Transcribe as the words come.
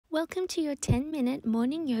Welcome to your 10-minute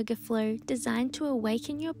morning yoga flow designed to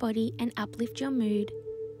awaken your body and uplift your mood.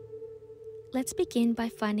 Let's begin by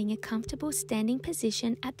finding a comfortable standing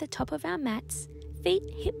position at the top of our mats, feet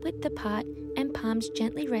hip-width apart and palms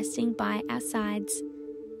gently resting by our sides.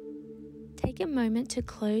 Take a moment to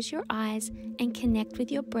close your eyes and connect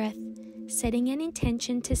with your breath, setting an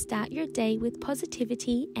intention to start your day with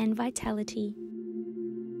positivity and vitality.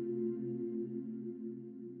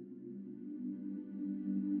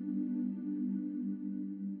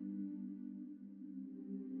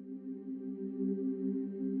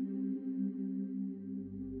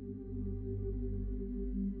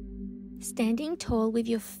 Standing tall with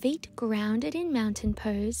your feet grounded in mountain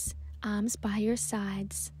pose, arms by your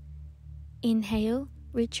sides. Inhale,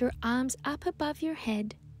 reach your arms up above your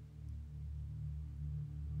head.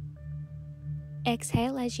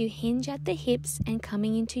 Exhale as you hinge at the hips and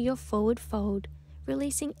coming into your forward fold,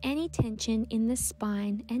 releasing any tension in the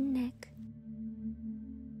spine and neck.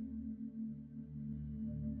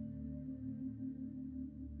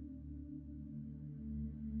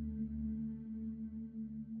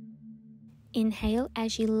 Inhale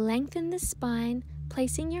as you lengthen the spine,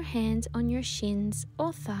 placing your hands on your shins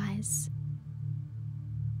or thighs.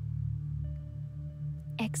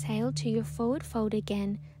 Exhale to your forward fold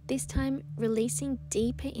again, this time releasing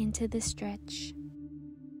deeper into the stretch.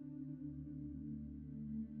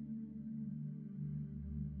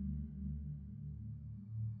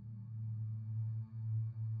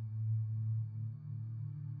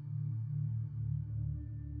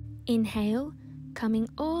 Inhale, coming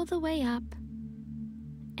all the way up.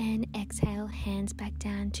 And exhale, hands back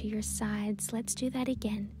down to your sides. Let's do that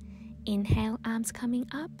again. Inhale, arms coming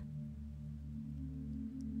up.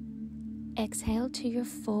 Exhale to your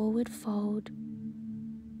forward fold.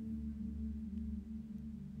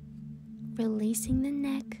 Releasing the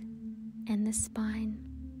neck and the spine.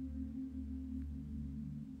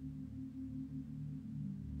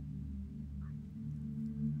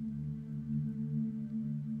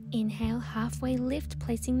 Inhale, halfway lift,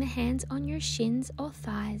 placing the hands on your shins or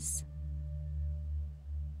thighs.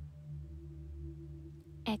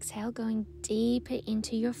 Exhale, going deeper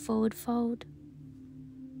into your forward fold.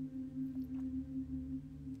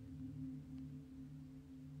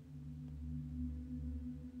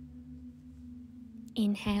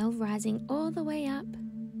 Inhale, rising all the way up.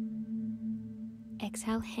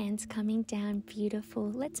 Exhale, hands coming down,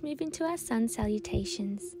 beautiful. Let's move into our sun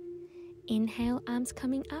salutations. Inhale, arms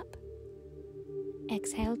coming up.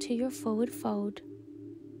 Exhale to your forward fold.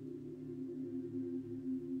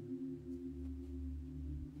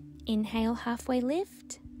 Inhale, halfway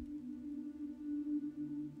lift.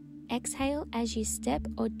 Exhale as you step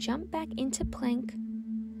or jump back into plank,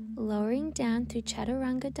 lowering down through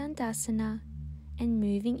Chaturanga Dandasana and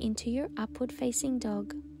moving into your upward facing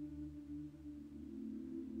dog.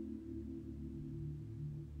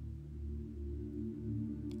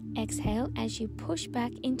 Exhale as you push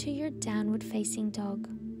back into your downward facing dog.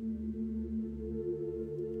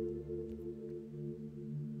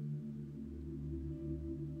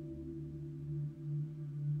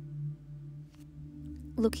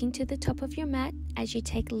 Looking to the top of your mat as you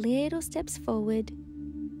take little steps forward.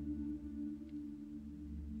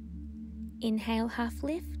 Inhale, half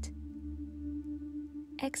lift.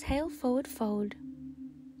 Exhale, forward fold.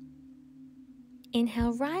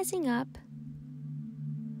 Inhale, rising up.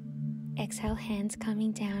 Exhale, hands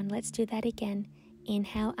coming down. Let's do that again.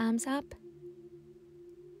 Inhale, arms up.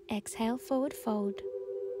 Exhale, forward fold.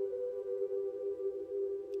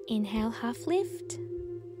 Inhale, half lift.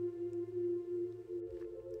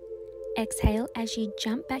 Exhale as you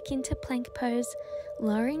jump back into plank pose,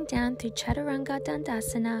 lowering down through Chaturanga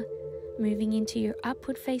Dandasana, moving into your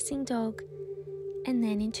upward facing dog, and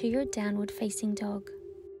then into your downward facing dog.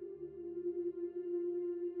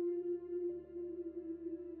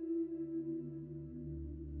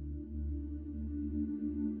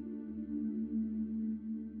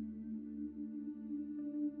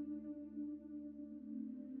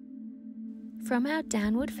 From our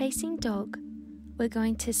downward facing dog, we're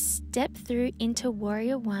going to step through into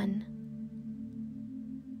Warrior One.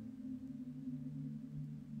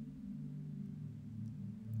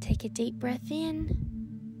 Take a deep breath in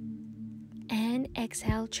and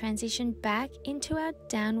exhale, transition back into our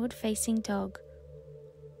downward facing dog.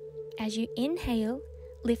 As you inhale,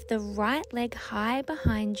 lift the right leg high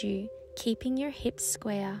behind you, keeping your hips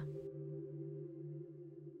square.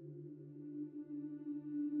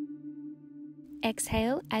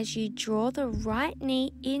 Exhale as you draw the right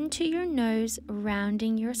knee into your nose,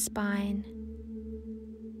 rounding your spine.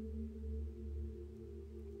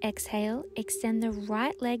 Exhale, extend the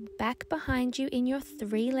right leg back behind you in your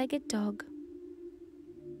three-legged dog.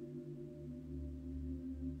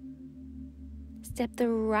 Step the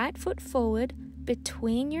right foot forward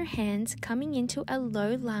between your hands, coming into a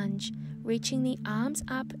low lunge, reaching the arms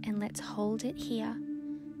up, and let's hold it here.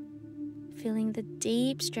 Feeling the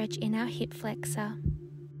deep stretch in our hip flexor.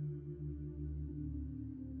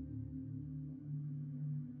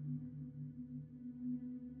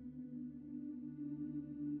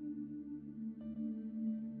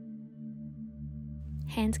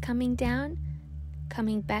 Hands coming down,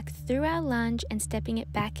 coming back through our lunge and stepping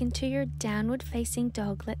it back into your downward facing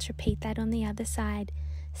dog. Let's repeat that on the other side.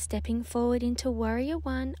 Stepping forward into warrior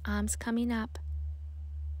one, arms coming up.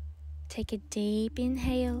 Take a deep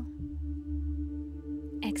inhale.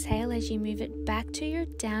 Exhale as you move it back to your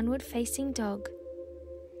downward facing dog.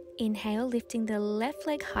 Inhale, lifting the left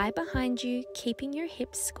leg high behind you, keeping your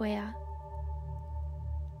hips square.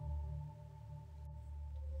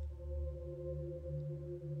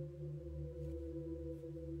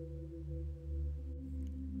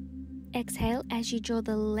 Exhale as you draw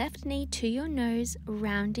the left knee to your nose,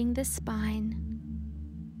 rounding the spine.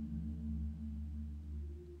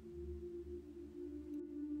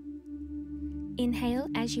 Inhale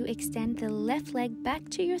as you extend the left leg back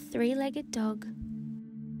to your three-legged dog.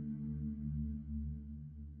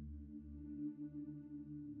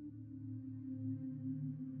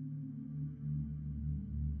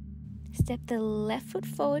 Step the left foot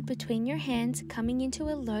forward between your hands, coming into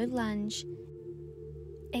a low lunge.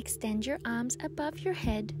 Extend your arms above your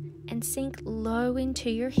head and sink low into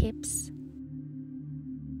your hips.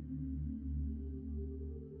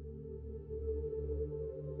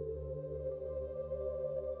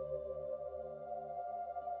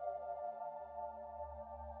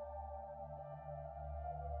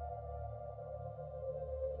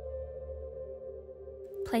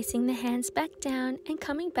 Placing the hands back down and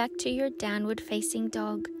coming back to your downward facing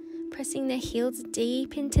dog, pressing the heels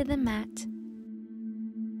deep into the mat.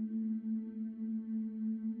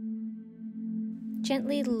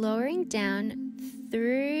 Gently lowering down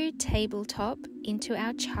through tabletop into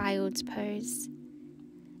our child's pose.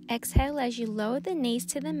 Exhale as you lower the knees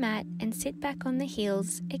to the mat and sit back on the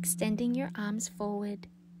heels, extending your arms forward.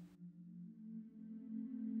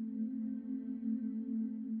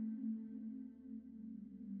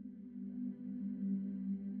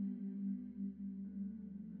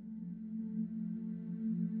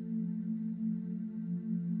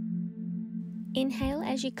 Inhale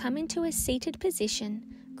as you come into a seated position,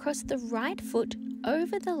 cross the right foot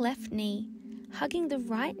over the left knee, hugging the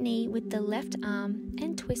right knee with the left arm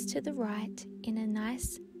and twist to the right in a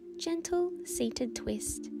nice, gentle seated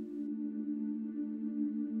twist.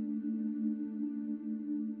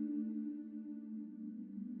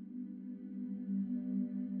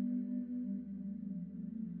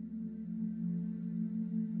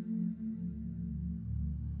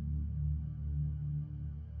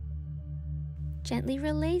 Gently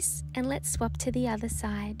release and let's swap to the other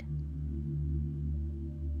side.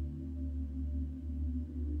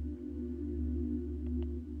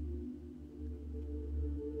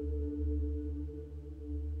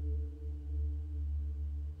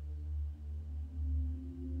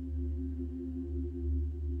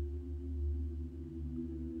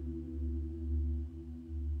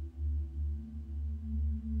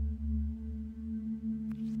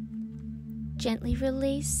 Gently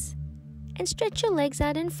release and stretch your legs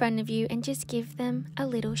out in front of you and just give them a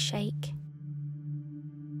little shake.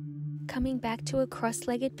 Coming back to a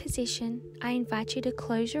cross-legged position, I invite you to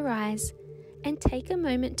close your eyes and take a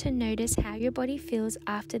moment to notice how your body feels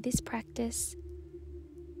after this practice.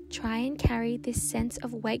 Try and carry this sense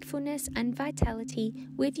of wakefulness and vitality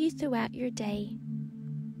with you throughout your day.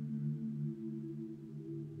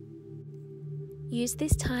 Use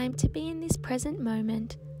this time to be in this present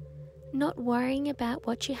moment, not worrying about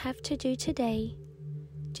what you have to do today,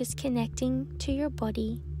 just connecting to your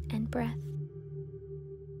body and breath.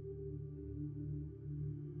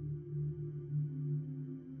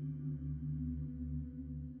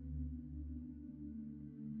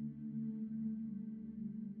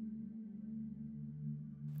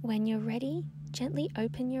 When you're ready, gently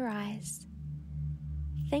open your eyes.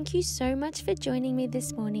 Thank you so much for joining me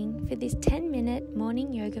this morning for this 10-minute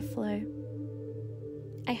morning yoga flow.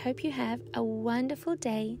 I hope you have a wonderful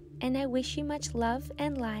day and I wish you much love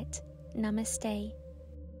and light. Namaste.